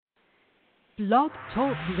Blog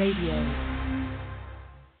Talk Radio.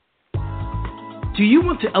 Do you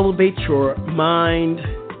want to elevate your mind?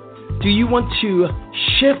 Do you want to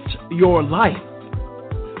shift your life?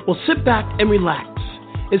 Well, sit back and relax.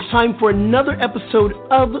 It's time for another episode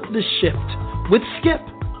of The Shift with Skip.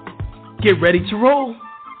 Get ready to roll.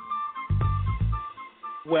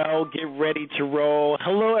 Well, get ready to roll.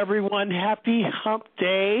 Hello, everyone. Happy Hump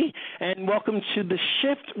Day, and welcome to The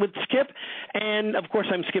Shift with Skip. And, of course,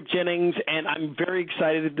 I'm Skip Jennings, and I'm very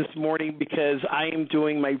excited this morning because I am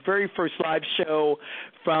doing my very first live show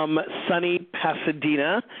from sunny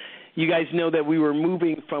Pasadena. You guys know that we were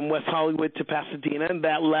moving from West Hollywood to Pasadena, and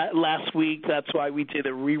that last week, that's why we did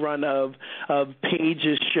a rerun of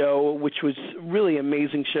Paige's show, which was really an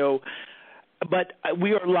amazing show. But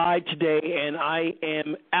we are live today, and I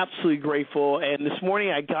am absolutely grateful. And this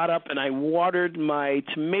morning I got up and I watered my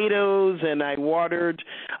tomatoes and I watered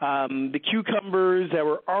the cucumbers that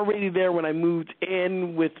were already there when I moved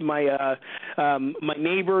in with my my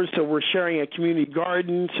neighbors. So we're sharing a community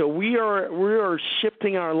garden. So we are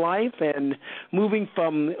shifting our life and moving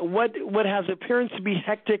from what has appearance to be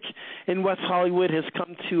hectic in West Hollywood has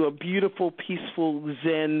come to a beautiful, peaceful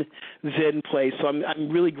Zen place. So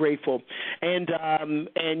I'm really grateful.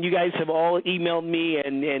 And you guys have all emailed me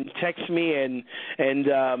and texted me and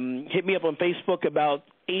hit me up on Facebook about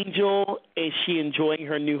Angel. Is she enjoying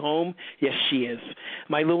her new home? Yes, she is.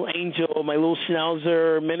 My little Angel, my little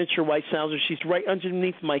schnauzer, miniature white schnauzer, she's right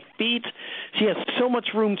underneath my feet. She has so much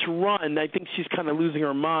room to run. I think she's kind of losing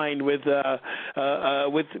her mind with her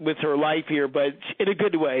life here, but in a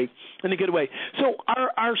good way. So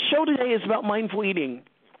our show today is about mindful eating.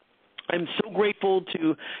 I'm so grateful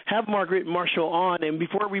to have Margaret Marshall on, and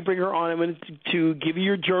before we bring her on, I'm going to give you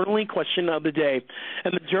your journaling question of the day.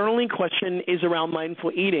 And the journaling question is around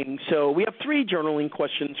mindful eating. So we have 3 journaling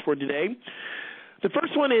questions for today. The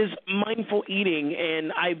first one is mindful eating,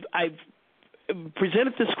 and I've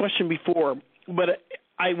presented this question before, but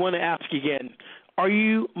I want to ask again. Are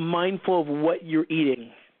you mindful of what you're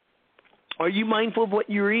eating? Are you mindful of what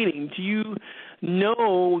you're eating? Do you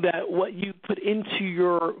know that what you put into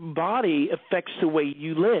your body affects the way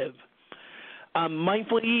you live?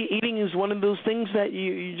 Mindful eating is one of those things that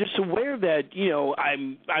you're just aware that,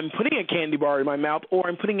 I'm putting a candy bar in my mouth or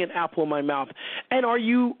I'm putting an apple in my mouth. And are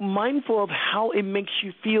you mindful of how it makes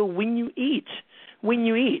you feel when you eat?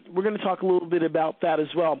 We're going to talk a little bit about that as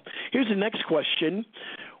well. Here's the next question.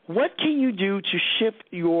 What can you do to shift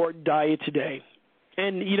your diet today?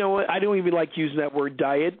 And you know what? I don't even like using that word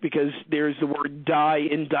diet because there's the word die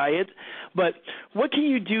in diet. But what can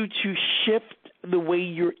you do to shift the way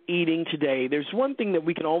you're eating today? There's one thing that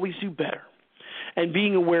we can always do better, and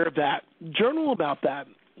being aware of that. Journal about that.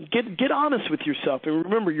 Get honest with yourself. And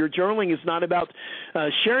remember, your journaling is not about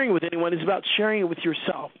sharing with anyone. It's about sharing it with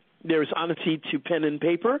yourself. There's honesty to pen and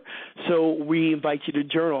paper, so we invite you to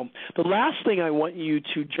journal. The last thing I want you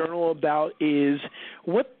to journal about is,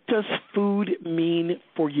 what does food mean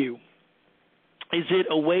for you? Is it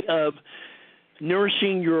a way of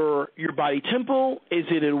nourishing your body temple? Is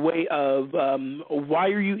it a way of why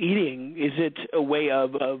are you eating? Is it a way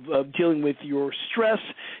of dealing with your stress?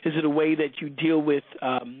 Is it a way that you deal with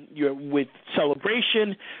with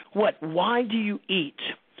celebration? Why do you eat?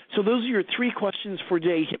 So those are your 3 questions for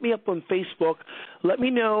today. Hit me up on Facebook. Let me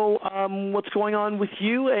know what's going on with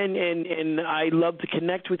you, and I love to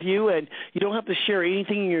connect with you. And you don't have to share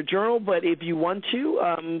anything in your journal, but if you want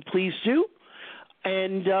to, please do.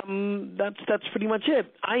 And that's pretty much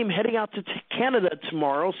it. I am heading out to Canada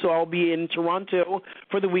tomorrow, so I'll be in Toronto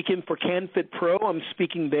for the weekend for CanFit Pro. I'm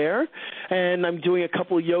speaking there, and I'm doing a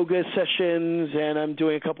couple of yoga sessions, and I'm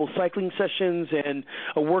doing a couple of cycling sessions, and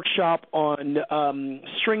a workshop on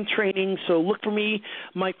strength training. So look for me,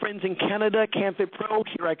 my friends in Canada, CanFit Pro.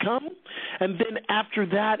 Here I come. And then after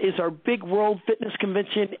that is our big World Fitness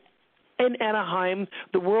Convention in Anaheim,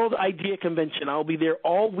 the World Idea Convention. I'll be there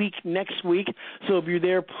all week next week. So if you're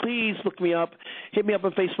there, please look me up. Hit me up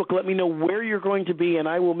on Facebook. Let me know where you're going to be, and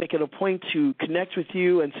I will make it a point to connect with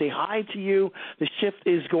you and say hi to you. The shift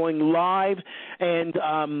is going live,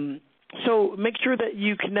 and so make sure that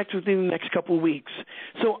you connect with me in the next couple of weeks.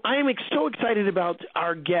 So I am so excited about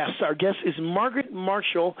our guest. Our guest is Margaret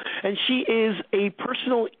Marshall, and she is a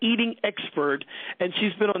personal eating expert, and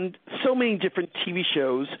she's been on so many different TV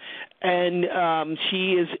shows. And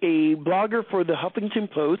she is a blogger for the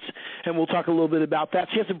Huffington Post, and we'll talk a little bit about that.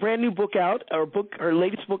 She has a brand new book out. Her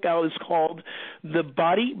latest book out is called The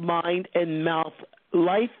Body, Mind, and Mouth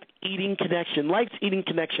Life's Eating Connection.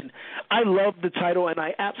 I love the title, and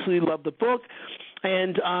I absolutely love the book.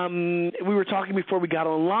 And we were talking before we got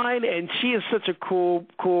online, and she is such a cool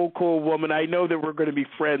woman. I know that we're going to be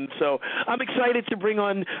friends, so I'm excited to bring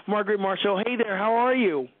on Margaret Marshall. Hey there, how are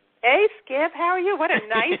you? Hey, Skip, how are you? What a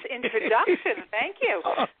nice introduction. Thank you.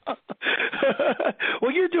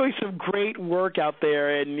 Well, you're doing some great work out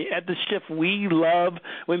there, and at the Shift, we love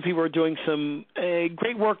when people are doing some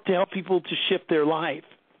great work to help people to shift their life.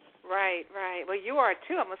 Right. Well, you are,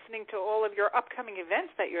 too. I'm listening to all of your upcoming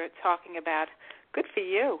events that you're talking about. Good for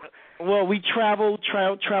you. Well, we travel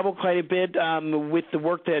quite a bit with the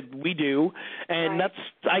work that we do, and right.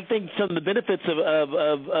 that's, I think, some of the benefits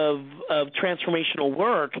of transformational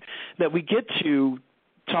work that we get to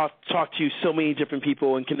talk to so many different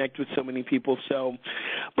people and connect with so many people. So,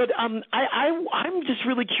 but I'm just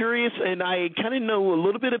really curious, and I kind of know a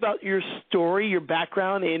little bit about your story, your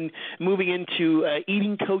background in moving into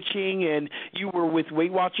eating coaching, and you were with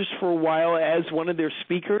Weight Watchers for a while as one of their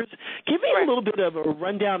speakers. Give me a little bit of a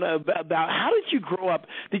rundown about how did you grow up?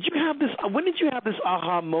 Did you have this? When did you have this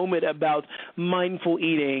aha moment about mindful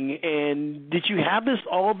eating? And did you have this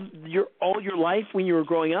all your life when you were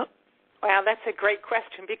growing up? Well, that's a great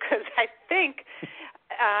question because I think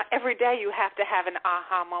every day you have to have an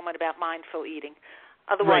aha moment about mindful eating.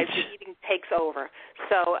 Otherwise, right. the eating takes over.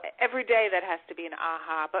 So every day that has to be an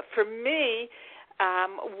aha. But for me,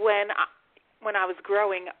 when I was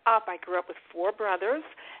growing up, I grew up with 4 brothers,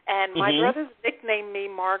 and my brothers nicknamed me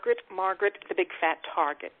Margaret, the Big Fat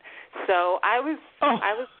Target. So I was,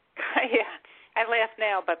 yeah, I laugh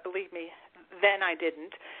now, but believe me, then I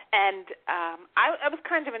didn't. And I was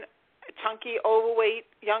kind of a chunky, overweight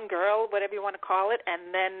young girl, whatever you want to call it.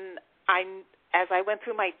 And then as I went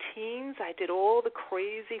through my teens, I did all the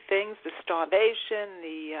crazy things, the starvation,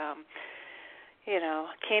 the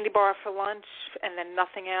candy bar for lunch, and then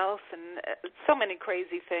nothing else, and so many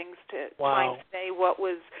crazy things to try and stay what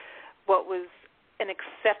was an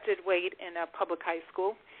accepted weight in a public high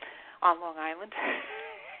school on Long Island.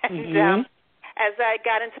 And as I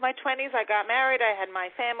got into my 20s, I got married, I had my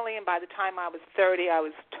family, and by the time I was 30, I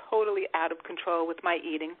was totally out of control with my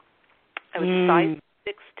eating. I was size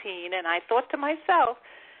 16, and I thought to myself,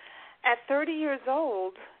 at 30 years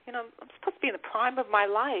old, I'm supposed to be in the prime of my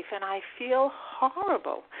life, and I feel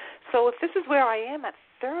horrible. So if this is where I am at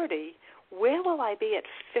 30, where will I be at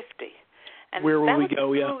 50? And where will we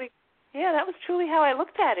go, Yeah, that was truly how I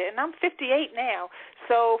looked at it, and I'm 58 now.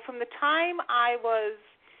 So from the time I was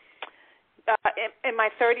in my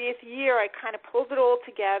 30th year, I kind of pulled it all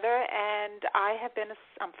together, and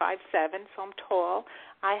I'm 5'7", so I'm tall.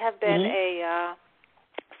 I have been a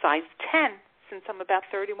size 10 since I'm about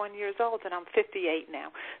 31 years old, and I'm 58 now.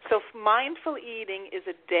 So mindful eating is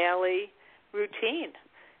a daily routine.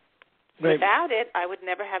 Right. Without it, I would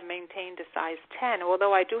never have maintained a size 10,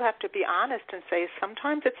 although I do have to be honest and say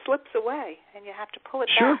sometimes it slips away, and you have to pull it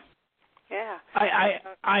back. Yeah,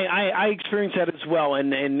 I experience that as well,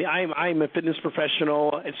 and I'm a fitness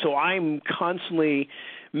professional, and so I'm constantly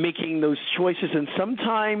making those choices. And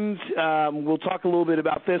sometimes we'll talk a little bit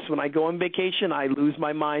about this. When I go on vacation, I lose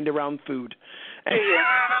my mind around food.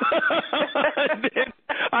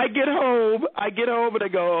 I get home and I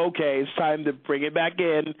go, okay, it's time to bring it back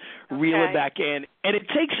in, reel it back in, and it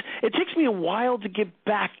takes me a while to get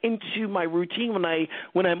back into my routine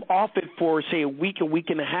when I'm off it for say a week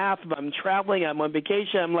and a half. If I'm traveling, I'm on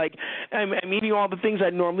vacation, I'm eating all the things I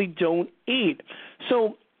normally don't eat.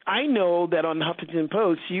 So I know that on Huffington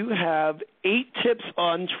Post you have 8 tips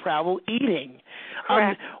on travel eating.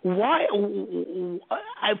 Why?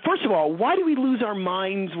 First of all, why do we lose our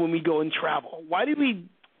minds when we go and travel? Why do we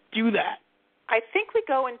do that? I think we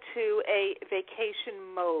go into a vacation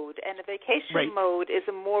mode, and a vacation mode is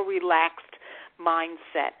a more relaxed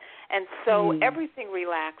mindset. And so everything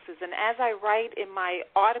relaxes. And as I write in my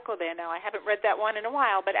article there now, I haven't read that one in a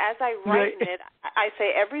while, but as I write in it, I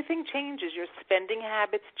say everything changes. Your spending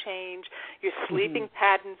habits change. Your sleeping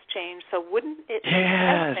patterns change. So wouldn't it make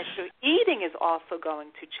sense that your eating is also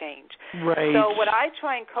going to change? Right. So what I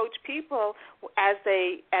try and coach people as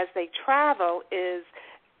they travel is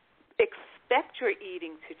expect your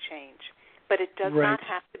eating to change. But it does not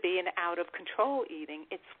have to be an out-of-control eating.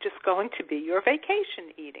 It's just going to be your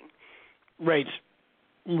vacation eating. Right.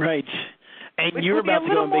 And which you're about to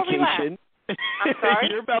go on vacation. I'm sorry?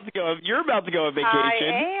 You're about to go on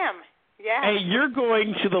vacation. I am. Yeah. And you're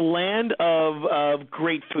going to the land of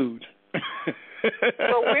great food.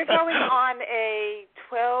 Well, we're going on a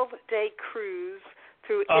 12-day cruise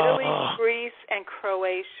through Italy, Greece, and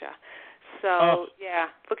Croatia. So,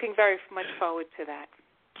 looking very much forward to that.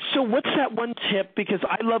 So what's that one tip? Because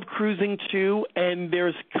I love cruising too, and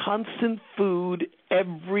there's constant food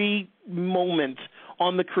every moment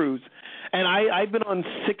on the cruise, and I've been on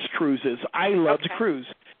 6 cruises. I love to cruise.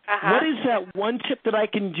 What is that one tip that I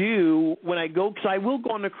can do when I go, because I will go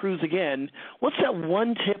on a cruise again, what's that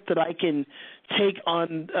one tip that I can take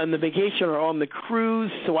on the vacation or on the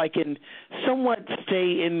cruise so I can somewhat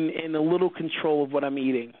stay in a little control of what I'm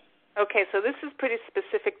eating? Okay, so this is pretty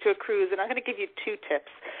specific to a cruise, and I'm going to give you 2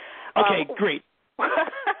 tips. Okay, great.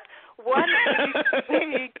 One,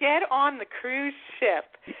 when you get on the cruise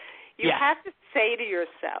ship, you have to say to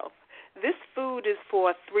yourself, this food is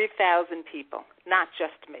for 3,000 people, not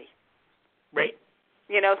just me. Right.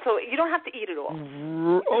 You know, so you don't have to eat it all.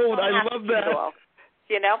 Oh, I love that.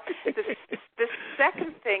 You know, the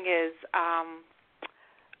second thing is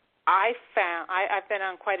I've been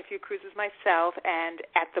on quite a few cruises myself, and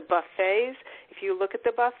at the buffets, if you look at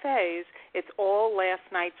the buffets, it's all last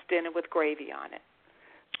night's dinner with gravy on it.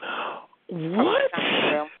 What?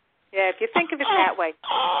 Yeah, if you think of it that way.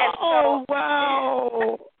 And so,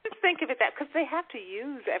 wow. Just think of it that, because they have to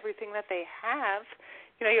use everything that they have.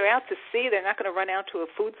 You know, you're out to sea. They're not going to run out to a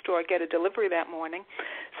food store and get a delivery that morning.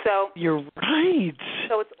 So you're right.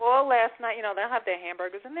 So it's all last night. You know, they'll have their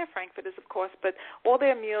hamburgers and their frankfurters, of course, but all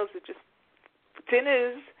their meals are just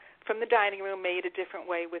dinners from the dining room made a different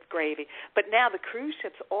way with gravy. But now the cruise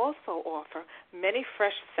ships also offer many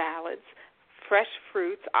fresh salads, fresh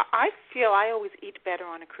fruits. I feel I always eat better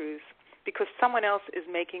on a cruise because someone else is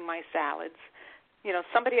making my salads. You know,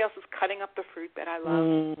 somebody else is cutting up the fruit that I love,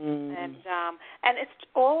 and it's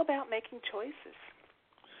all about making choices.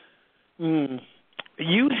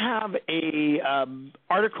 You have a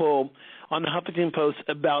article on the Huffington Post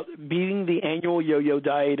about beating the annual yo-yo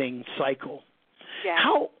dieting cycle. Yeah.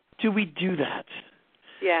 How do we do that?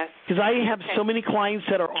 Yes. Because I have so many clients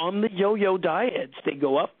that are on the yo-yo diets. They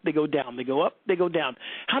go up, they go down, they go up, they go down.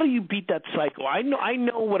 How do you beat that cycle? I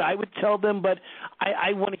know what I would tell them, but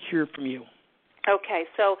I want to hear from you. Okay,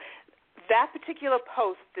 so that particular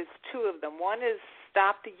post, there's 2 of them. One is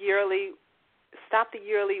stop the yearly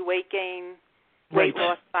weight gain, weight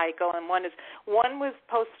loss cycle, and one was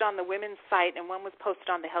posted on the women's site, and one was posted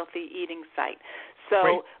on the healthy eating site.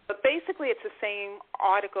 So, but basically it's the same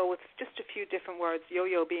article with just a few different words,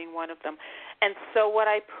 yo-yo being one of them. And so what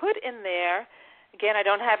I put in there, again, I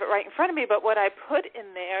don't have it right in front of me, but what I put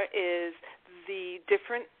in there is the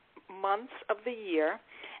different months of the year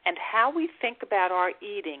and how we think about our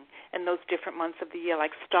eating in those different months of the year, like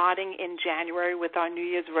starting in January with our New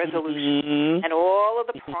Year's resolution and all of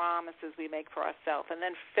the promises we make for ourselves. And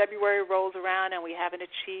then February rolls around and we haven't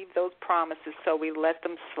achieved those promises, so we let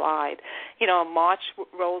them slide. You know, March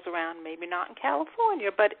rolls around, maybe not in California,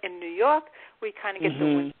 but in New York, we kind of get the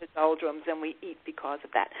winter doldrums and we eat because of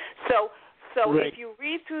that. So if you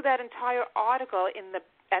read through that entire article,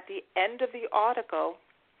 at the end of the article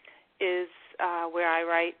is where I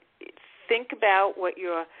write, think about what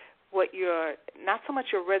your not so much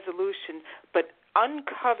your resolution, but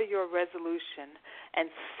uncover your resolution and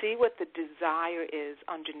see what the desire is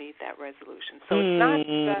underneath that resolution. So it's not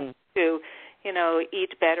just to, you know,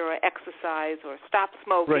 eat better or exercise or stop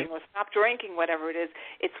smoking or stop drinking, whatever it is.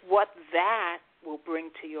 It's what that will bring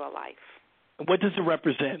to your life. What does it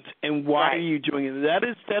represent, and why are you doing it? That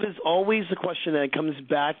is always the question that comes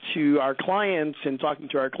back to our clients and talking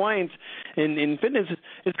to our clients in fitness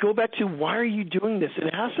is go back to why are you doing this? And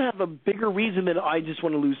it has to have a bigger reason than I just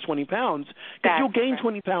want to lose 20 pounds because you'll gain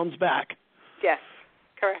 20 pounds back. Yes,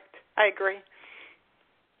 correct. I agree.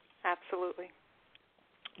 Absolutely.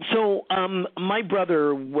 So my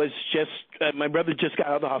brother just got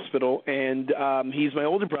out of the hospital, and he's my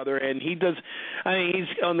older brother, and he's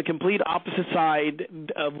on the complete opposite side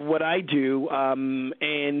of what I do,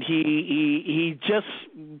 and he just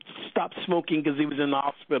stopped smoking because he was in the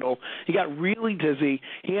hospital. He got really dizzy.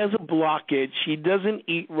 He has a blockage. He doesn't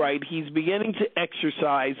eat right. He's beginning to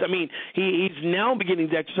exercise. I mean, he's now beginning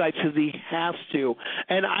to exercise because he has to.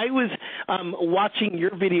 And I was watching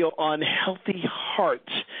your video on healthy heart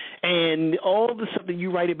and all the stuff that you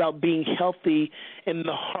write about being healthy in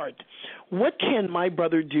the heart. What can my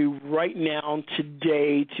brother do right now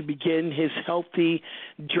today to begin his healthy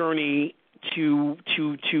journey to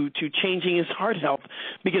changing his heart health?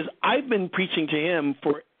 Because I've been preaching to him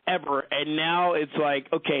forever, and now it's like,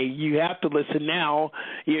 okay, you have to listen now.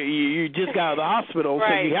 You just got out of the hospital,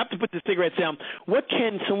 so you have to put the cigarettes down. What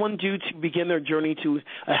can someone do to begin their journey to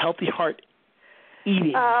a healthy heart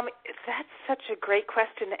eating? That's such a great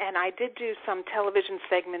question, and I did do some television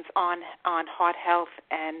segments on heart health,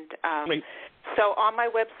 and so on my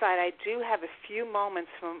website I do have a few moments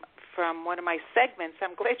from one of my segments.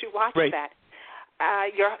 I'm glad you watched that.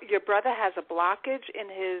 Your brother has a blockage in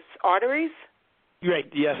his arteries? Right,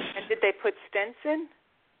 yes. And did they put stents in?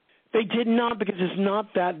 They did not, because it's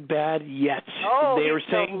not that bad yet. Oh, they were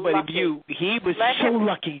saying, but he was so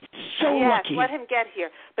lucky. Yes, let him get here.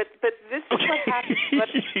 But this is what happens.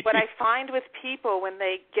 What I find with people when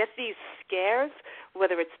they get these scares,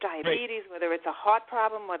 whether it's diabetes, whether it's a heart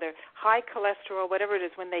problem, whether high cholesterol, whatever it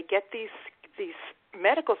is, when they get these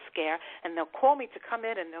medical scare, and they'll call me to come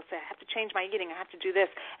in and they'll say, I have to change my eating, I have to do this,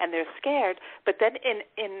 and they're scared. But then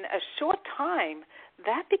in a short time,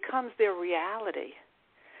 that becomes their reality.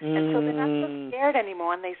 And so they're not so scared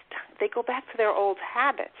anymore, and they go back to their old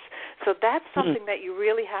habits. So that's something that you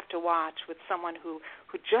really have to watch with someone who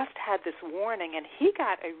just had this warning, and he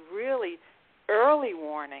got a really early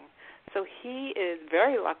warning. So he is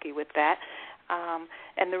very lucky with that.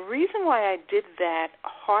 And the reason why I did that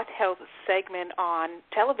heart health segment on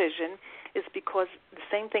television is because the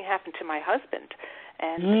same thing happened to my husband.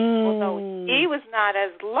 And although he was not as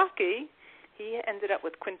lucky, he ended up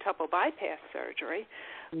with quintuple bypass surgery.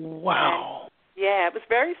 Wow. And, yeah, it was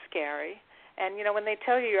very scary. And, when they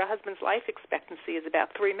tell you your husband's life expectancy is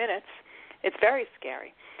about 3 minutes, it's very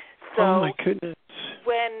scary. So oh, my goodness.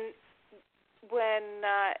 When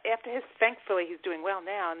after thankfully he's doing well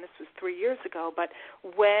now, and this was 3 years ago, but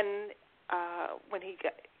when he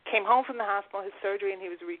came home from the hospital, his surgery, and he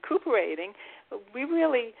was recuperating,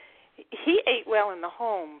 he ate well in the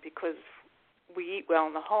home because we eat well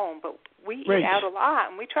in the home, but we eat out a lot,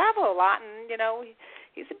 and we travel a lot, and,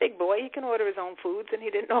 he's a big boy. He can order his own foods, and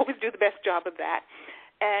he didn't always do the best job of that.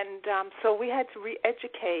 And so we had to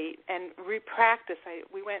re-educate and re-practice.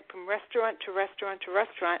 We went from restaurant to restaurant to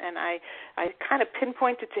restaurant, and I kind of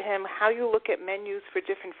pinpointed to him how you look at menus for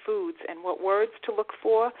different foods and what words to look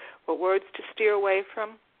for, what words to steer away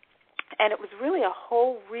from. And it was really a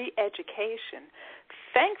whole re-education.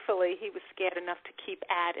 Thankfully, he was scared enough to keep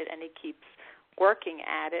at it, and he keeps working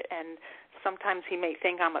at it. And sometimes he may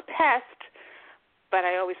think I'm a pest, but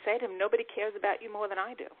I always say to him, nobody cares about you more than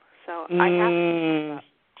I do. So I have to,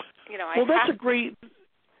 that's a great.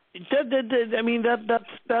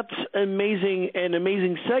 That's amazing, an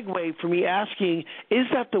amazing segue for me asking: is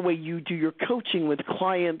that the way you do your coaching with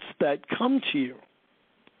clients that come to you?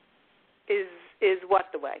 Is what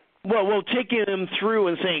the way? Well, taking them through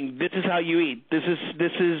and saying, this is how you eat. This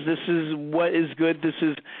is what is good. This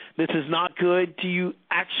is not good. Do you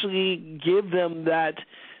actually give them that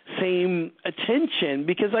same attention?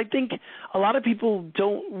 Because I think a lot of people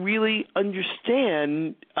don't really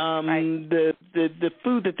understand the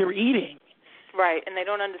food that they're eating. Right, and they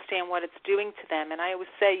don't understand what it's doing to them. And I always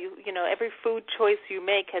say, every food choice you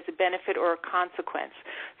make has a benefit or a consequence.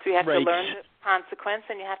 So you have to learn the consequence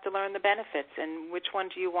and you have to learn the benefits, and which one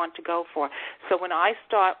do you want to go for. So when I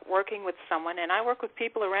start working with someone, and I work with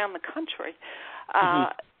people around the country,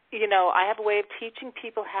 I have a way of teaching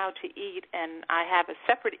people how to eat, and I have a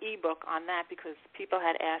separate ebook on that because people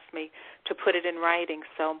had asked me to put it in writing.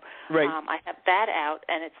 So I have that out,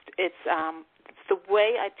 and it's the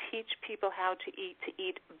way I teach people how to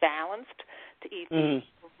eat balanced, to eat the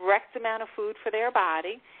correct amount of food for their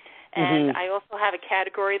body. And I also have a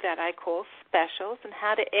category that I call specials, and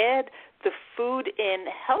how to add the food in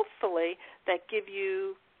healthfully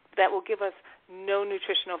that will give us no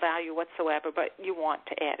nutritional value whatsoever, but you want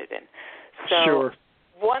to add it in. So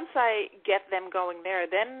once I get them going there,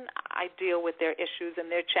 then I deal with their issues and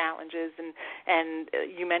their challenges. And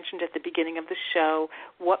you mentioned at the beginning of the show,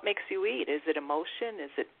 what makes you eat? Is it emotion?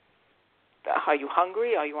 Are you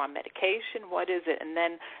hungry? Are you on medication? What is it? And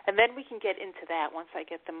then we can get into that once I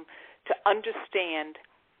get them to understand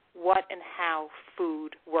what and how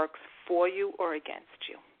food works for you or against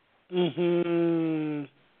you.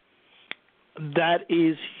 That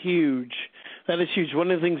is huge. That is huge.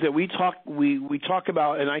 One of the things that we talk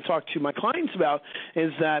about, and I talk to my clients about,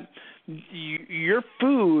 is that your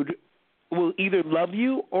food will either love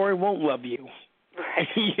you or it won't love you. Right.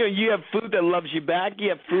 You have food that loves you back. You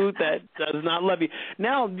have food that does not love you.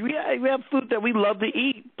 Now we have food that we love to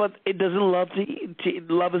eat, but it doesn't love to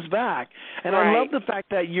love us back. And I love the fact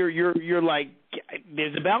that you're like,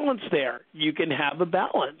 there's a balance there. You can have a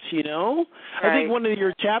balance. I think one of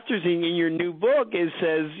your chapters in your new book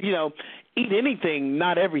says, eat anything,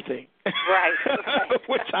 not everything. Right.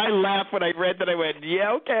 Which I laughed when I read that. I went,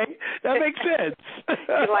 yeah, okay, that makes sense.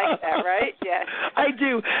 You like that, right? Yes. I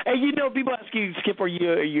do. And people ask you, Skip, are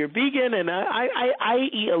you vegan? And I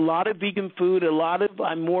eat a lot of vegan food.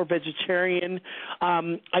 I'm more vegetarian.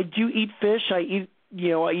 I do eat fish. I eat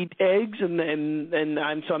I eat eggs, and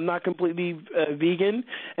I'm not completely vegan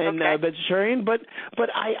and vegetarian, but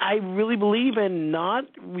I really believe in not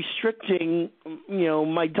restricting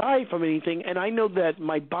my diet from anything, and I know that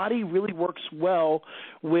my body really works well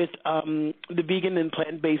with the vegan and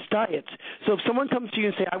plant-based diets. So if someone comes to you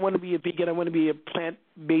and say, I want to be a vegan, I want to be a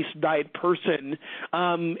plant-based diet person,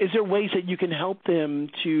 is there ways that you can help them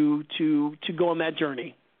to go on that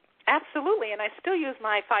journey? Absolutely, and I still use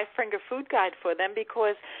my 5-finger food guide for them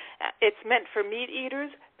because it's meant for meat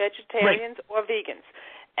eaters, vegetarians, or vegans,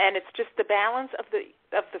 and it's just the balance of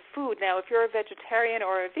the food. Now, if you're a vegetarian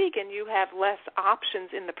or a vegan, you have less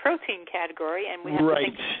options in the protein category, and we have to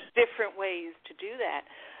think different ways to do that.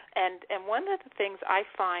 And one of the things I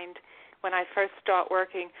find when I first start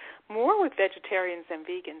working more with vegetarians than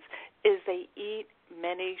vegans is they eat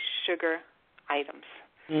many sugar items.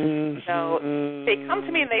 So they come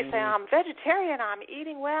to me and they say, I'm vegetarian, I'm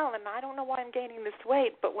eating well, and I don't know why I'm gaining this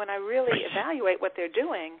weight. But when I really evaluate what they're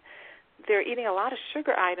doing, they're eating a lot of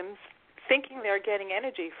sugar items, thinking they're getting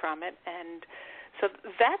energy from it. And so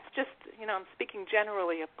that's just, I'm speaking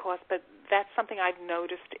generally, of course, but that's something I've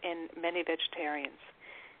noticed in many vegetarians.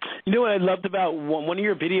 You know what I loved about one of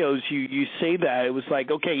your videos, you say that. It was like,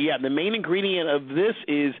 okay, yeah, the main ingredient of this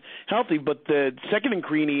is healthy, but the second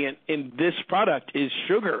ingredient in this product is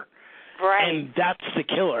sugar. Right. And that's the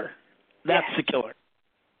killer. That's the killer.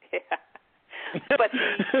 Yeah. But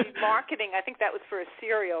the marketing, I think that was for a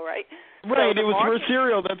cereal, right? Right, so it was for a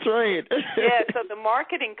cereal, that's right. Yeah, so the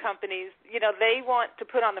marketing companies, they want to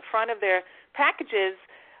put on the front of their packages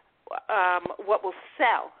what will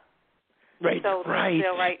sell. Right, so they'll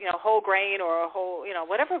write, whole grain or a whole,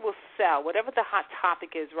 whatever will sell, whatever the hot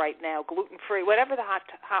topic is right now, gluten-free, whatever the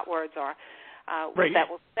hot words are, that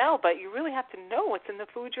will sell. But you really have to know what's in the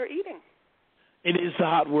food you're eating. It is the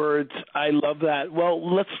hot words. I love that.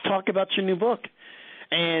 Well, let's talk about your new book.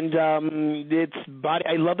 And it's Body.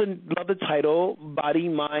 I love the title, Body,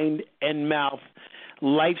 Mind, and Mouth.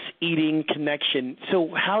 Life's Eating Connection. So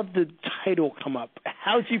how did the title come up?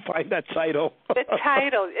 How did you find that title? The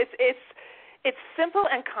title, it's simple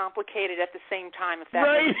and complicated at the same time. If that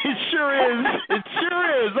right, it sure is. It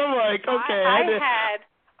sure is. I'm like, okay.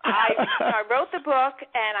 I wrote the book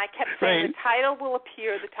and I kept saying the title will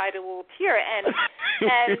appear, and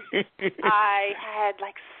I had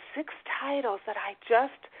like 6 titles that I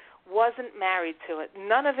just wasn't married to it.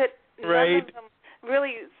 None of them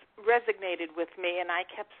really resonated with me, and I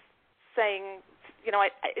kept saying,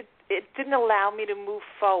 it didn't allow me to move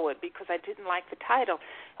forward because I didn't like the title.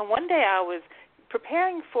 And one day I was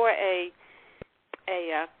preparing for a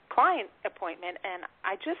client appointment, and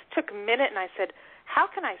I just took a minute and I said, how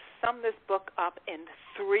can I sum this book up in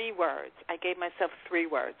 3 words? I gave myself 3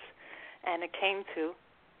 words, and it came to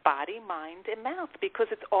body, mind, and mouth, because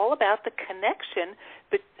it's all about the connection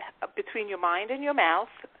between your mind and your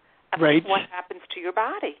mouth about what happens to your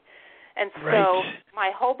body. And so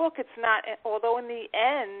my whole book, it's not, although in the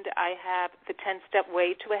end I have the 10-step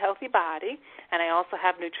way to a healthy body, and I also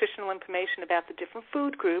have nutritional information about the different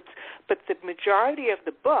food groups, but the majority of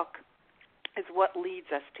the book is what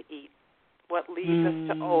leads us to eat, what leads us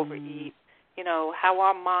to overeat, how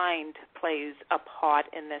our mind plays a part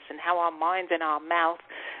in this, and how our mind and our mouth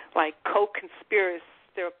like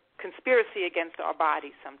they're conspiracy against our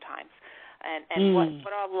bodies sometimes, and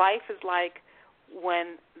what our life is like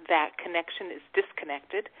when that connection is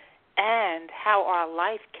disconnected, and how our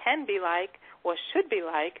life can be like or should be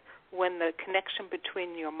like when the connection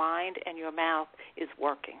between your mind and your mouth is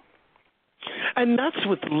working. And that's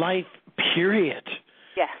with life, period.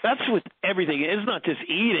 Yes. That's with everything. It's not just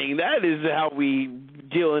eating. That is how we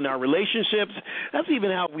deal in our relationships. That's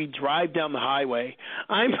even how we drive down the highway.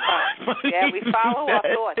 We follow our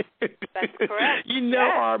thoughts. That's correct.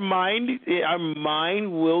 Our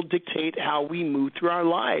mind will dictate how we move through our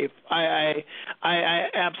life. I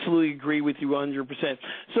absolutely agree with you 100%.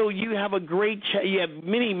 So you have you have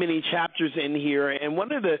many chapters in here, and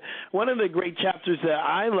one of the great chapters that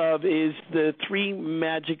I love is the 3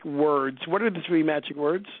 magic words. What are the 3 magic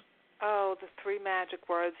words? Oh, the 3 magic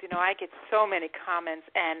words. I get so many comments,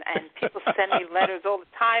 and people send me letters all the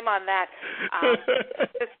time on that.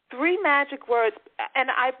 The 3 magic words, and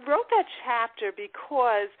I wrote that chapter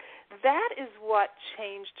because that is what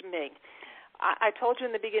changed me. I told you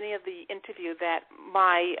in the beginning of the interview that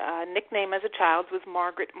my nickname as a child was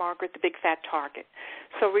Margaret, the Big Fat Target.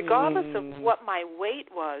 So regardless of what my weight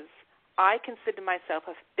was, I considered myself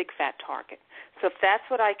a big fat target. So if that's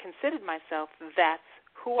what I considered myself, that's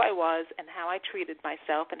who I was and how I treated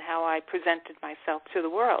myself and how I presented myself to the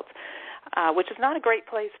world, which is not a great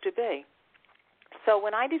place to be. So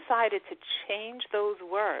when I decided to change those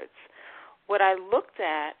words, what I looked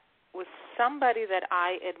at was somebody that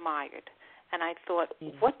I admired. And I thought,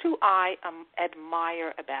 what do I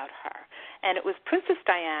admire about her? And it was Princess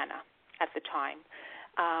Diana at the time.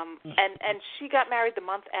 And she got married the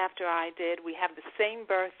month after I did. We have the same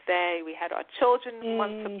birthday. We had our children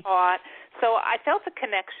months apart. So I felt a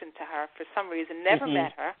connection to her for some reason. Never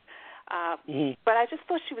met her. But I just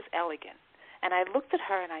thought she was elegant. And I looked at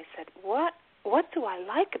her and I said, what do I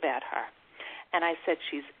like about her? And I said,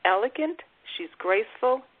 she's elegant, she's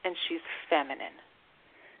graceful, and she's feminine.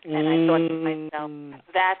 And I thought to myself,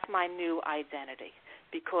 that's my new identity.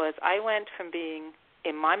 Because I went from being,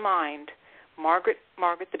 in my mind, Margaret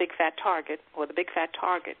the Big Fat Target, or the Big Fat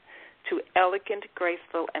Target, to elegant,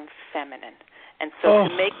 graceful, and feminine. And so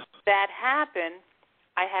to make that happen,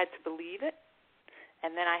 I had to believe it,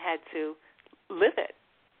 and then I had to live it.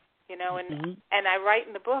 And I write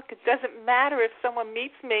in the book, it doesn't matter if someone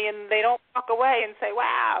meets me and they don't walk away and say,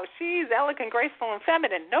 wow, she's elegant, graceful, and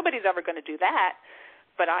feminine. Nobody's ever going to do that.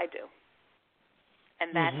 But I do,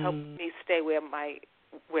 and that helps me stay where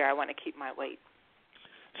I want to keep my weight.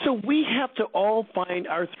 So we have to all find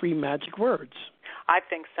our 3 magic words. I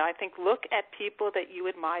think so. I think look at people that you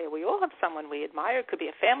admire. We all have someone we admire. It could be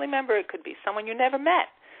a family member. It could be someone you never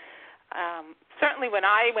met. Certainly when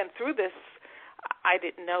I went through this, I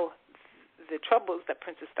didn't know the troubles that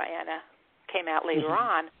Princess Diana came out later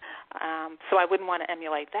on, so I wouldn't want to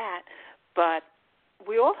emulate that. But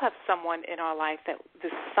we all have someone in our life that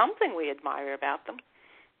there's something we admire about them.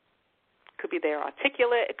 It could be they're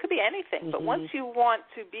articulate. It could be anything. But once you want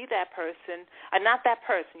to be that person, not that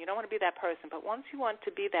person, you don't want to be that person, but once you want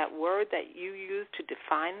to be that word that you use to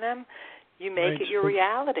define them, you make it your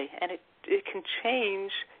reality. And it can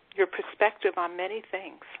change your perspective on many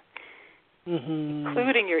things,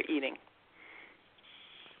 including your eating.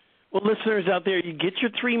 Well, listeners out there, you get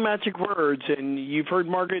your 3 magic words, and you've heard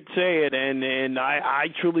Margaret say it, and I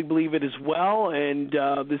truly believe it as well, and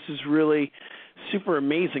this is really super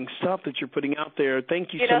amazing stuff that you're putting out there.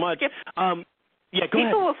 Thank you so much. Skip, go ahead.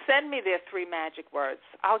 People will send me their 3 magic words.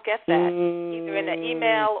 I'll get that, either in an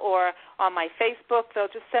email or on my Facebook. They'll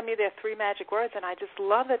just send me their 3 magic words, and I just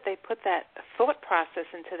love that they put that thought process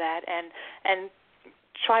into that and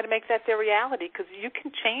try to make that their reality, because you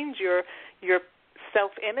can change your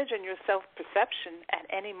self-image and your self-perception at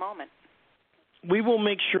any moment. We will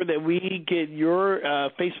make sure that we get your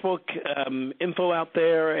Facebook info out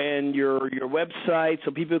there and your website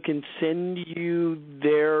so people can send you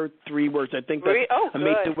their 3 words. I think that's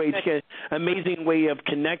amazing way of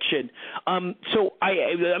connection. So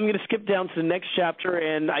I'm going to skip down to the next chapter,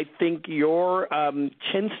 and I think your 10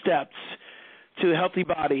 steps to a healthy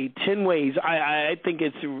body, 10 ways. I think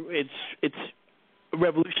it's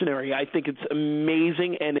revolutionary. I think it's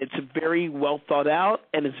amazing, and it's very well thought out,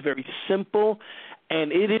 and it's very simple,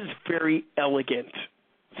 and it is very elegant.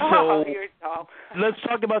 So let's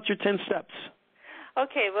talk about your 10 steps.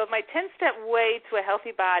 Okay, well, my 10-step way to a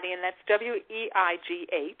healthy body, and that's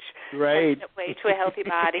WEIGH. Right. 10-step way to a healthy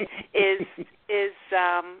body is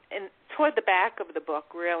toward the back of the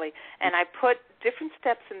book, really. And I put different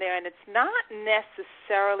steps in there, and it's not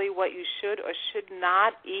necessarily what you should or should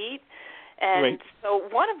not eat. And so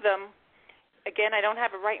one of them, again, I don't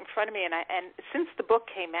have it right in front of me, and since the book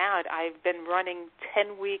came out, I've been running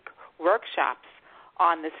 10-week workshops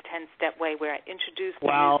on this 10-step way where I introduce the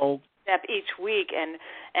new step each week, and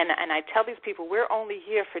I tell these people, we're only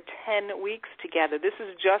here for 10 weeks together. This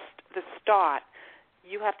is just the start.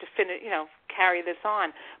 You have to finish, carry this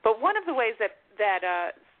on. But one of the ways that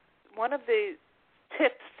one of the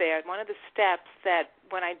tips there, one of the steps that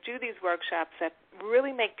when I do these workshops that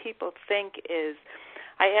really make people think is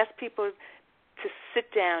I ask people to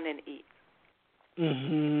sit down and eat.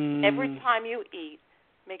 Every time you eat,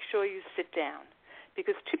 make sure you sit down,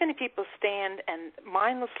 because too many people stand and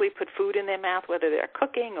mindlessly put food in their mouth, whether they're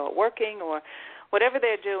cooking or working or whatever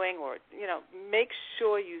they're doing, or, make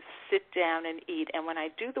sure you sit down and eat. And when I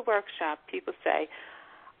do the workshop, people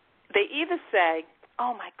they either say,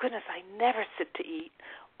 oh, my goodness, I never sit to eat,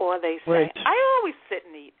 or they say, I always sit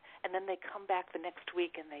and eat. And then they come back the next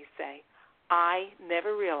week and they say, I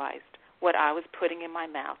never realized what I was putting in my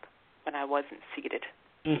mouth when I wasn't seated.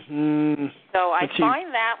 So I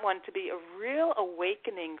find that one to be a real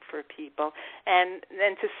awakening for people. And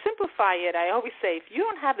to simplify it, I always say, if you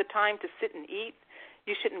don't have the time to sit and eat,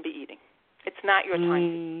 you shouldn't be eating. It's not your time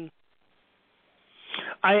to eat.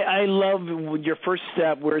 I love your first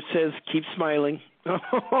step where it says keep smiling.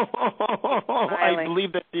 I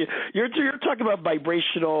believe that you're talking about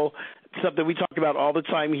vibrational something we talk about all the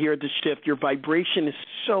time here at The Shift. Your vibration is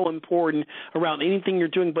so important around anything you're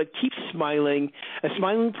doing, but keep smiling. A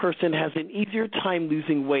smiling person has an easier time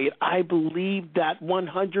losing weight. I believe that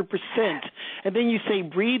 100%. And then you say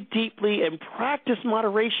breathe deeply and practice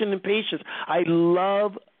moderation and patience. I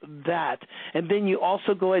love that. And then you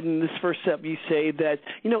also go ahead in this first step, you say that,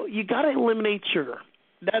 you got to eliminate sugar.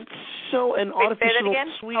 That's so an artificial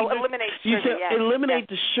sweetener. Oh, eliminate sugar. You say eliminate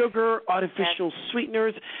the sugar, artificial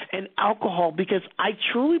sweeteners, and alcohol, because I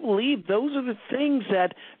truly believe those are the things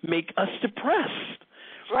that make us depressed.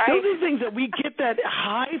 Right. Those are the things that we get that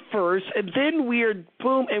high first, and then we're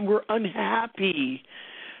and we're unhappy.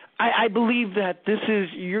 I believe that this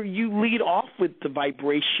is you lead off with the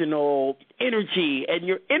vibrational energy, and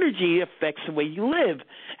your energy affects the way you live,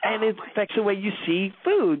 and it affects the way you see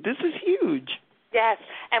food. This is huge. Yes,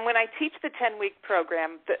 and when I teach the 10-week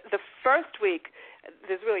program, the first week,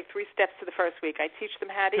 there's really 3 steps to the first week. I teach them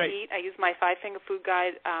how to eat. I use my 5-finger food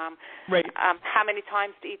guide, how many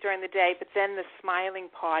times to eat during the day, but then the smiling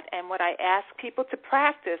part. And what I ask people to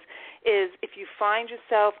practice is if you find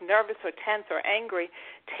yourself nervous or tense or angry,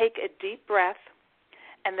 take a deep breath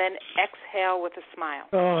and then exhale with a smile.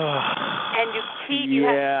 And you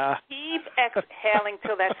have to keep exhaling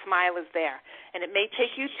till that smile is there. And it may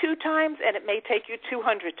take you 2 times, and it may take you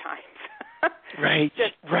 200 times.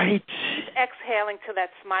 Just keep exhaling till that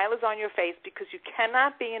smile is on your face, because you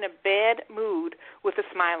cannot be in a bad mood with a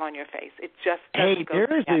smile on your face. It just doesn't go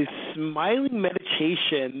there is together. a smiling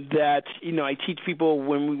meditation that I teach people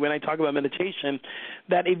when I talk about meditation,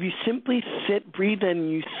 that if you simply sit, breathe, and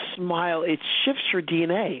you smile, it shifts your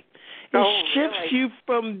DNA. It shifts you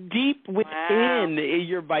from deep within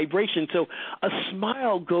your vibration. So a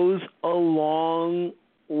smile goes a long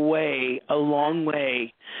way.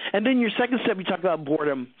 And then your second step, you talk about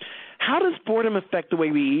boredom. How does boredom affect the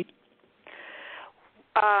way we eat?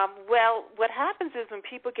 Well, what happens is when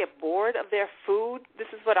people get bored of their food, this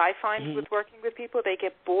is what I find with working with people, they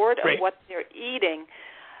get bored of what they're eating,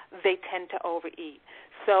 they tend to overeat.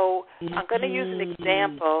 So I'm going to use an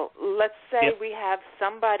example. Let's say we have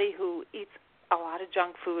somebody who eats a lot of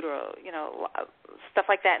junk food or, stuff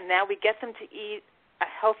like that, and now we get them to eat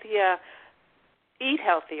healthier.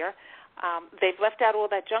 They've left out all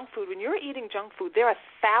that junk food. When you're eating junk food, there are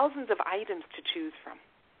thousands of items to choose from.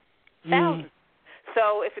 Thousands.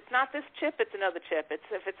 So if it's not this chip, it's another chip.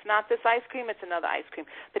 If it's not this ice cream, it's another ice cream.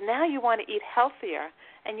 But now you want to eat healthier,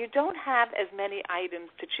 and you don't have as many items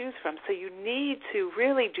to choose from. So you need to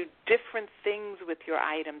really do different things with your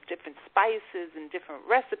items, different spices and different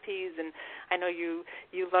recipes. And I know you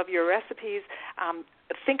love your recipes.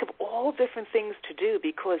 Think of all different things to do,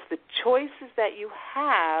 because the choices that you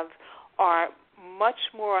have are much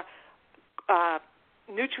more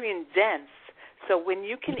nutrient-dense. So when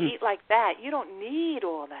you can eat like that, you don't need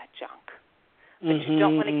all that junk. But you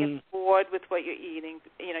don't want to get bored with what you're eating.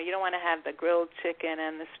 You don't want to have the grilled chicken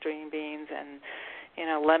and the string beans and,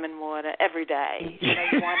 lemon water every day. You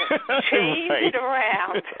want to change it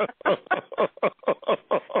around.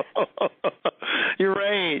 You're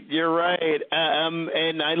right.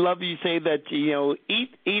 And I love you say that,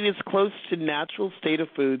 eat as close to natural state of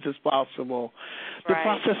foods as possible. The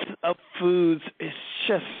process of foods is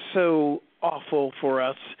just so awful for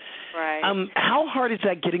us. Right. How hard is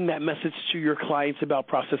that, getting that message to your clients about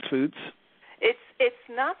processed foods? It's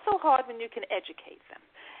not so hard when you can educate them.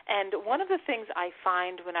 And one of the things I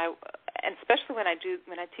find and especially when I do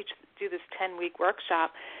this 10-week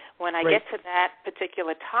workshop, when I get to that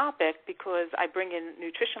particular topic, because I bring in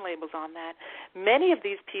nutrition labels on that, many of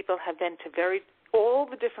these people have been to all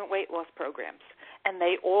the different weight loss programs, and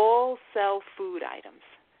they all sell food items,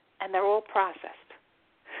 and they're all processed.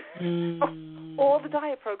 All the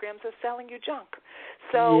diet programs are selling you junk.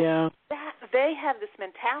 So they have this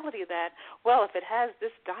mentality that, well, if it has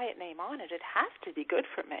this diet name on it, it has to be good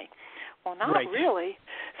for me. Well, not really.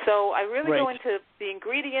 So I really go into the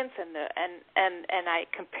ingredients and I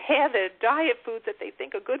compare the diet foods that they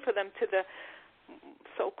think are good for them to the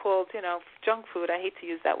so-called, junk food. I hate to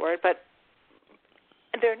use that word, but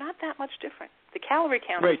they're not that much different. The calorie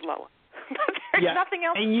count is lower. There's nothing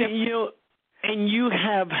else different. And you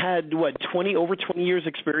have had, over 20 years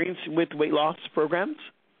experience with weight loss programs?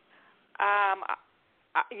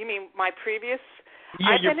 You mean my previous?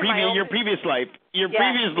 Yeah, your previous life.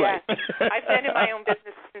 Previous life. I've been in my own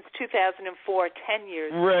business since 2004, 10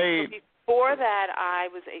 years. Right. So before that, I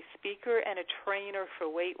was a speaker and a trainer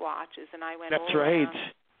for Weight Watchers, and I went all around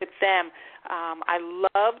with them. I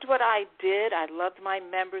loved what I did. I loved my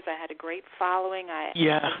members. I had a great following. I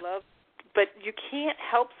loved But you can't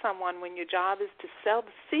help someone when your job is to sell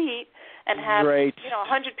the seat and have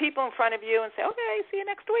 100 people in front of you and say, okay, see you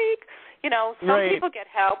next week. Some people get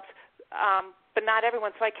helped, but not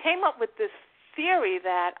everyone. So I came up with this theory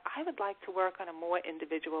that I would like to work on a more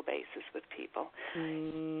individual basis with people.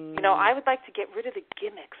 I would like to get rid of the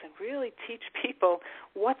gimmicks and really teach people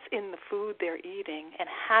what's in the food they're eating and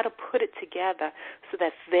how to put it together so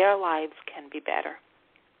that their lives can be better.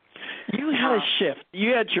 You had a shift.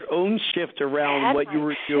 You had your own shift around what you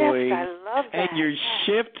were doing. I love that. And your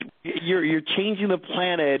shift, you're changing the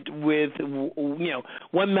planet with,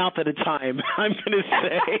 one mouth at a time. I'm going to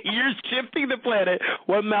say you're shifting the planet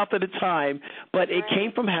one mouth at a time. But it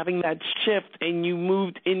came from having that shift, and you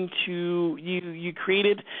moved into you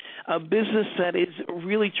created a business that is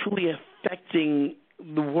really truly affecting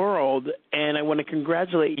the world, and I want to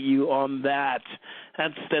congratulate you on that.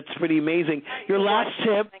 That's pretty amazing. Your last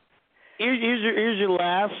tip. Here's your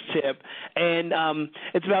last tip, and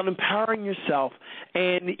it's about empowering yourself.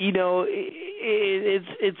 And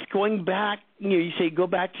it's going back. You say go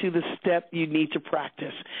back to the step you need to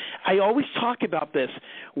practice. I always talk about this.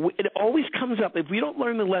 It always comes up. If we don't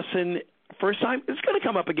learn the lesson first time, it's going to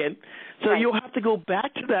come up again. So you'll have to go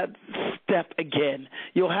back to that step again.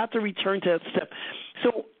 You'll have to return to that step.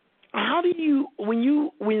 So how do you, when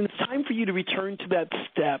it's time for you to return to that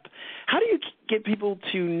step, how do you get people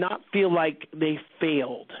to not feel like they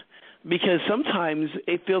failed? Because sometimes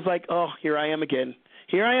it feels like, oh, here I am again.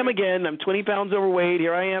 Here I am again. I'm 20 pounds overweight.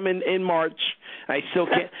 Here I am in March. I still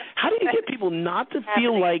can't. How do you get people not to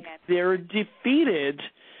feel like they're defeated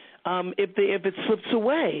if it slips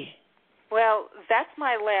away? Well, that's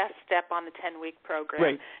my last step on the 10-week program.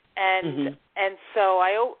 Right. And so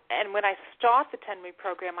when I start the 10-week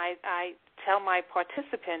program, I tell my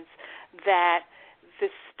participants that the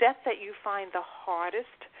step that you find the hardest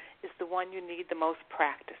is the one you need the most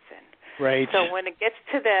practice in. Right. So when it gets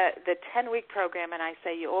to the 10-week program, and I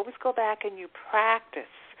say you always go back and you practice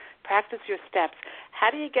your steps.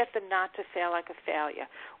 How do you get them not to feel like a failure?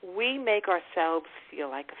 We make ourselves feel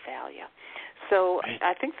like a failure. So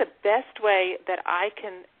I think the best way that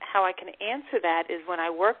how I can answer that is when I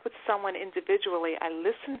work with someone individually, I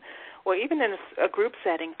listen, or even in a group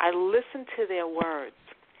setting, I listen to their words,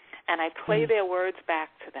 and I play their words back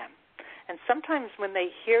to them. And sometimes when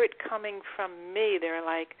they hear it coming from me, they're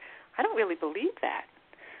like, I don't really believe that.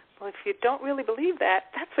 Well, if you don't really believe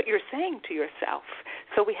that, that's what you're saying to yourself.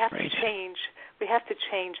 So we have to change. We have to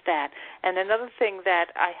change that. And another thing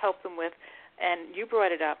that I help them with, and you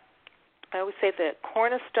brought it up, I always say the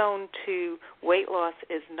cornerstone to weight loss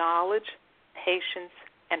is knowledge, patience,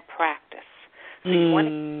 and practice. So you want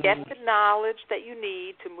to get the knowledge that you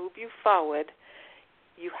need to move you forward.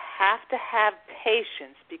 You have to have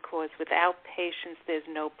patience, because without patience, there's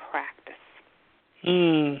no practice.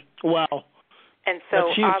 Wow. And so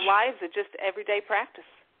our lives are just everyday practice.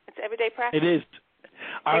 It's everyday practice. It is.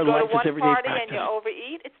 Our life is everyday practice. You go to one party and you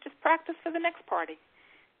overeat, it's just practice for the next party.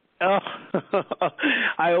 Oh,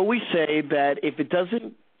 I always say that if it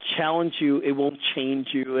doesn't challenge you, it won't change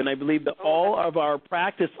you. And I believe that all of our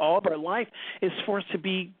practice, all of our life is for us to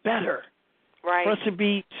be better, for us to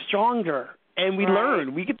be stronger. And we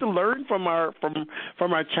learn. We get to learn from our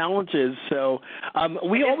challenges. So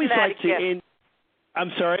we always like to.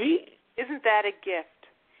 I'm sorry? Isn't that a gift?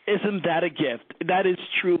 Isn't that a gift? That is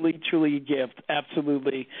truly, truly a gift.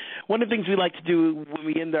 Absolutely. One of the things we like to do when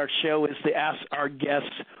we end our show is to ask our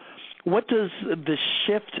guests, what does the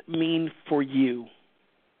shift mean for you?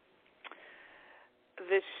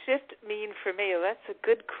 The shift mean for me? Well, that's a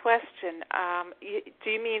good question. Do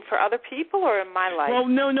you mean for other people or in my life? Well,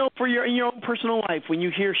 no, for in your own personal life. When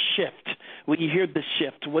you hear shift, when you hear the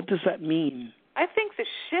shift, what does that mean? I think the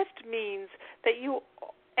shift means that you,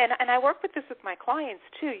 and I work with this with my clients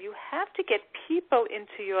too, you have to get people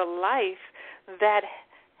into your life that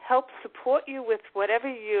help support you with whatever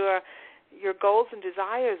your goals and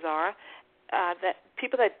desires are, that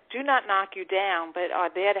people that do not knock you down but are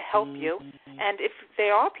there to help you. And if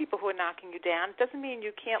there are people who are knocking you down, it doesn't mean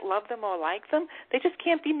you can't love them or like them. They just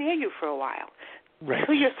can't be near you for a while. Right.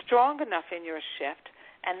 Until you're strong enough in your shift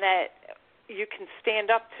and that you can stand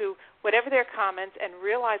up to whatever their comments and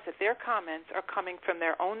realize that their comments are coming from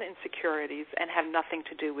their own insecurities and have nothing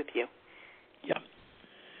to do with you. Yeah.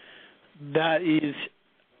 That is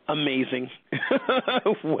amazing.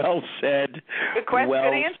 Well said. Good question.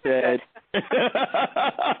 Well good answer. said.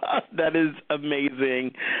 That is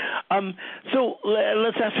amazing. So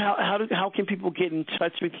let's ask how can people get in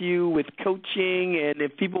touch with you with coaching, and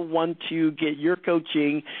if people want to get your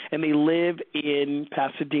coaching and they live in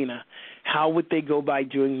Pasadena, how would they go by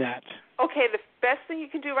doing that? Okay, the best thing you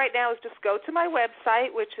can do right now is just go to my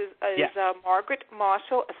website, which is Margaret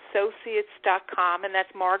Marshall Associates.com, and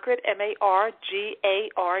that's Margaret, Margaret,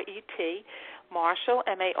 Marshall, Marshall,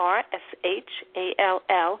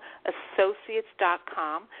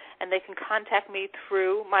 Associates.com, and they can contact me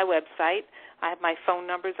through my website. I have my phone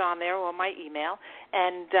numbers on there or my email,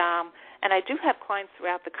 and I do have clients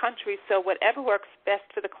throughout the country, so whatever works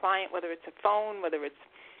best for the client, whether it's a phone, whether it's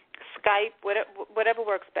Skype, whatever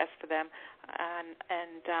works best for them,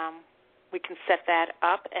 and we can set that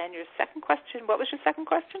up. And your second question, what was your second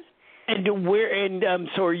question? And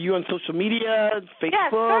so are you on social media,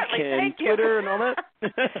 Facebook and Twitter and all that?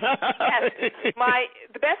 Yes.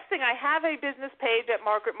 The best thing, I have a business page at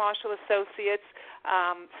Margaret Marshall Associates,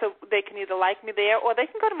 so they can either like me there or they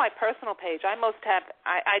can go to my personal page. I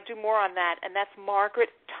do more on that, and that's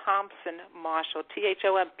Margaret Thompson Marshall,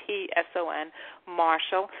 THOMPSON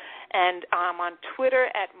Marshall, and I'm on Twitter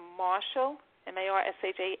at Marshall,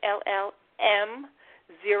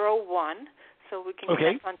 MARSHALLM01. So we can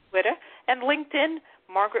connect on Twitter. And LinkedIn,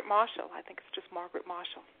 Margaret Marshall. I think it's just Margaret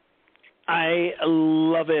Marshall. I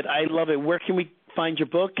love it. Where can we find your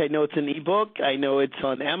book? I know it's an e-book. I know it's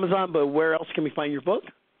on Amazon, but where else can we find your book?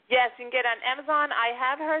 Yes, you can get it on Amazon. I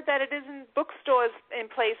have heard that it is in bookstores in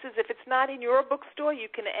places. If it's not in your bookstore, you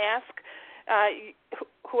can ask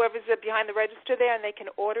whoever's behind the register there, and they can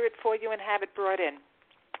order it for you and have it brought in.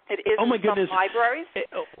 It is in some libraries.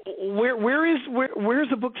 Where's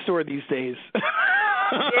a bookstore these days?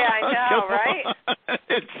 Yeah, I know, right?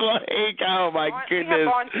 It's like, oh my goodness. We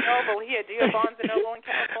have Barnes & Noble here. Do you have Barnes & Noble in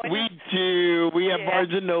California? We do. We have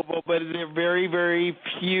Barnes & Noble, but they're very, very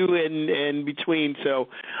few in between. So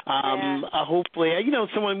hopefully,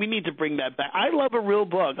 we need to bring that back. I love a real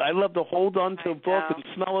book. I love to hold on to a book and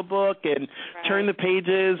smell a book and turn the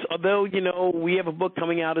pages. Although, we have a book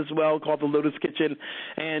coming out as well called The Lotus Kitchen,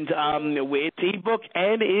 and it's e-book,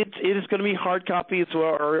 and it is going to be hard copy as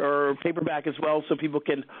well, or paperback as well, so people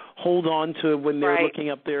can hold on to when they're looking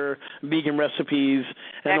up their vegan recipes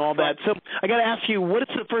and all that. So I got to ask you, what is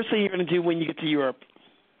the first thing you're going to do when you get to Europe?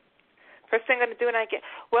 First thing I'm going to do when I get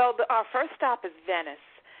our first stop is Venice.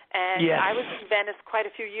 And I was in Venice quite a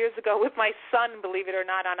few years ago with my son, believe it or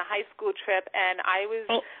not, on a high school trip, and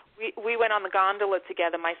we went on the gondola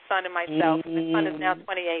together, my son and myself. My son is now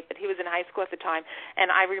 28, but he was in high school at the time,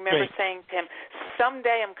 and I remember saying to him,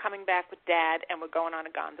 someday I'm coming back with Dad, and we're going on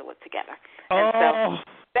a gondola together. And so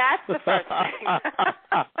that's the first thing.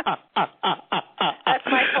 That's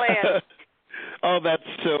my plan. Oh, that's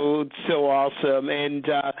so awesome. And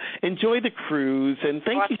enjoy the cruise. And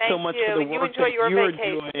thank you so much for the work that you're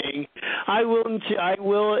doing. I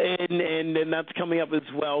will, and that's coming up as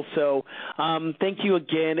well. So thank you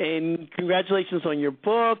again, and congratulations on your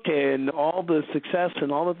book and all the success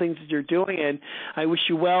and all the things that you're doing. And I wish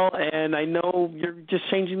you well, and I know you're just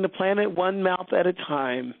changing the planet one mouth at a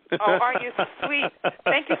time. Oh, aren't you so sweet?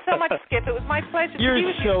 Thank you so much, Skip. It was my pleasure to be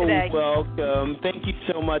with you today. You're so welcome. Thank you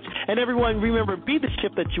so much. And everyone, remember, be the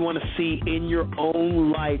ship that you want to see in your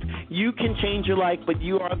own life. You can change your life, but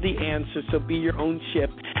you are the answer, so be your own ship.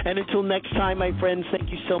 And until next time, my friends, thank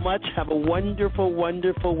you so much. Have a wonderful,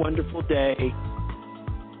 wonderful, wonderful day.